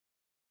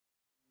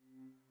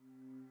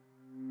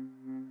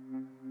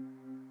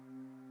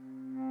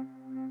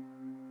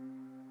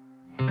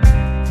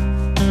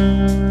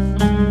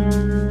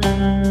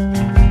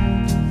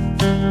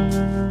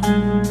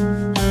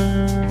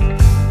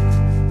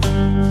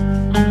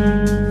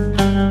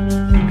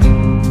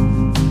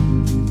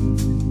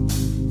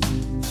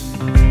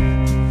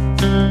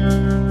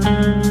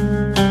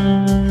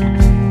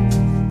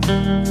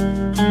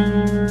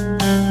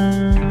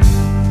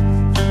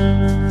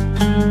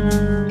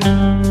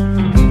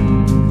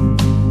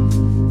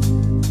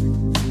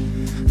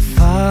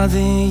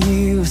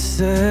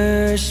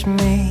searched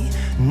me,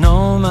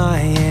 know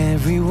my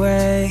every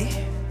way.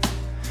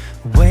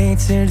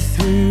 Waited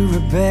through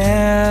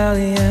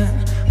rebellion,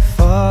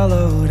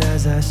 followed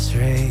as I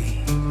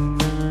strayed.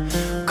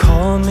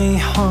 Called me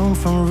home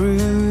from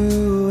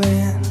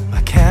ruin,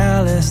 my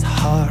calloused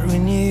heart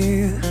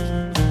renewed.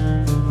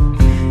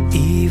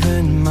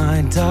 Even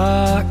my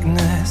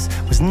darkness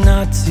was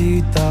not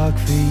too dark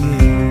for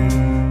you.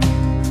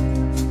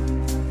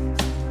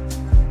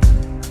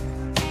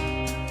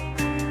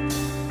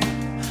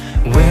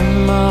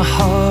 When my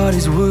heart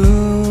is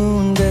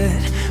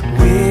wounded,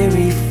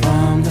 weary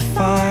from the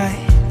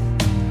fight,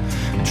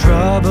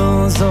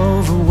 troubles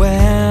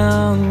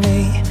overwhelm me,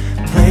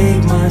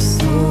 plague my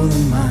soul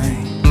and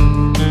mind.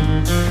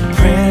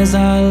 Prayers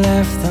are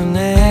left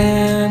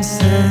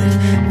unanswered,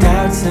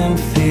 doubts and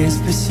fears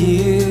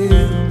pursue.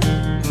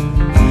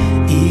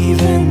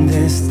 Even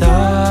this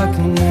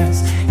darkness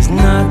is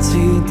not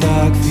too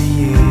dark for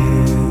you.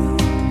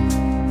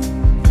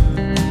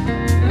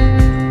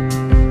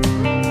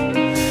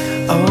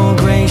 Oh,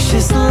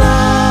 gracious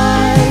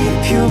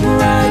light, pure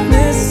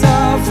brightness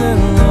of the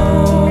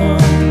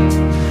Lord.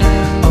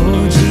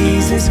 Oh,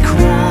 Jesus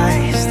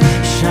Christ,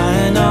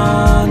 shine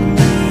on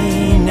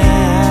me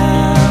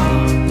now.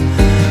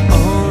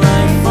 Oh,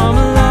 light from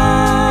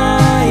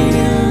light,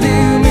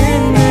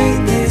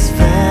 illuminate this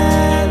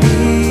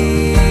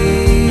valley.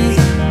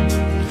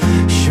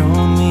 Show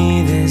me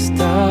this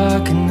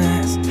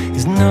darkness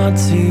is not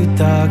too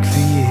dark for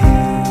you.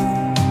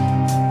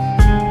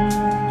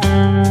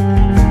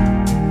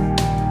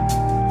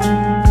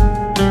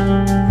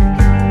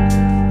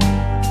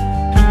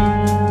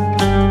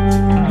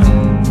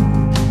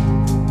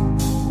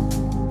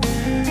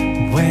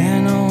 When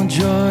all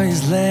joy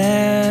has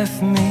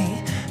left me,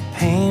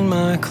 pain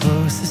my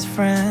closest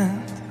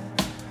friend,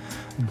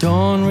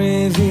 dawn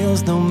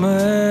reveals no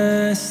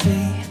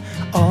mercy,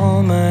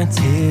 all my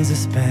tears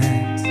are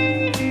spent.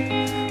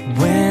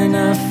 When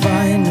I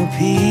find no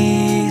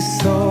peace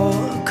or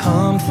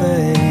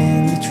comfort in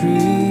the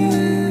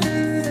truth,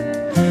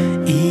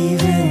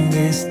 even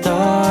this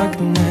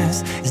darkness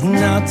is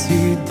not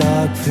too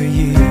dark for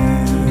you.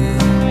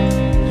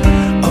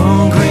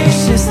 Oh,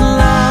 gracious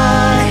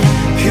light,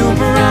 pure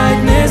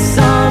brightness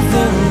of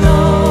the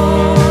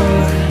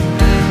Lord.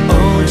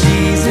 Oh,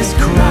 Jesus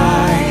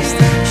Christ,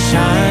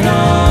 shine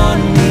on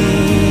me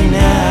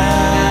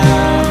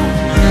now.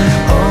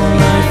 Oh,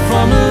 light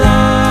from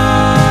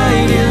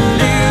light,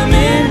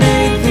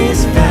 illuminate this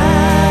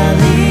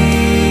valley.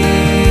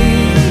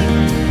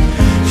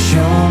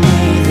 Show me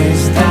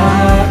this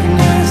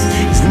darkness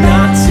is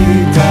not too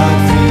dark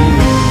for you.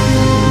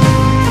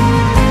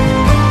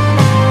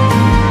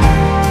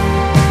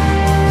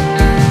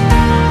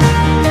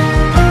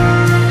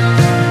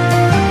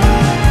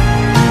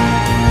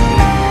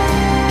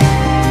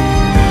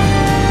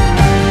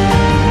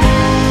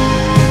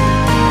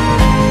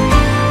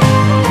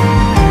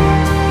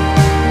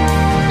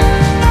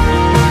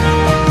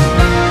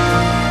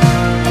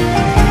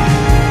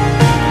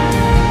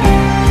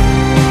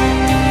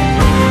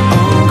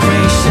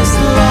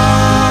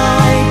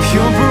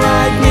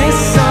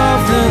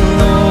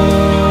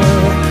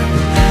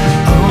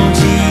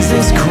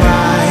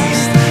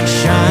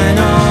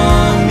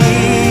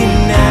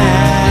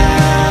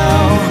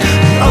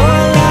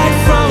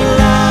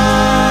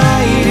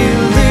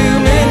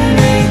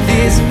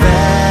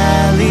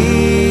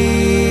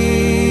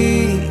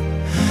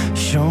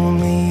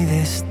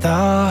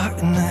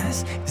 Darkness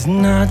is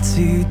not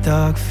too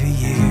dark for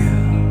you.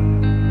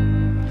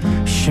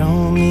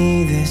 Show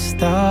me this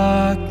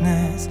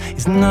darkness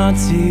is not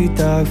too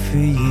dark for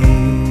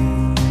you.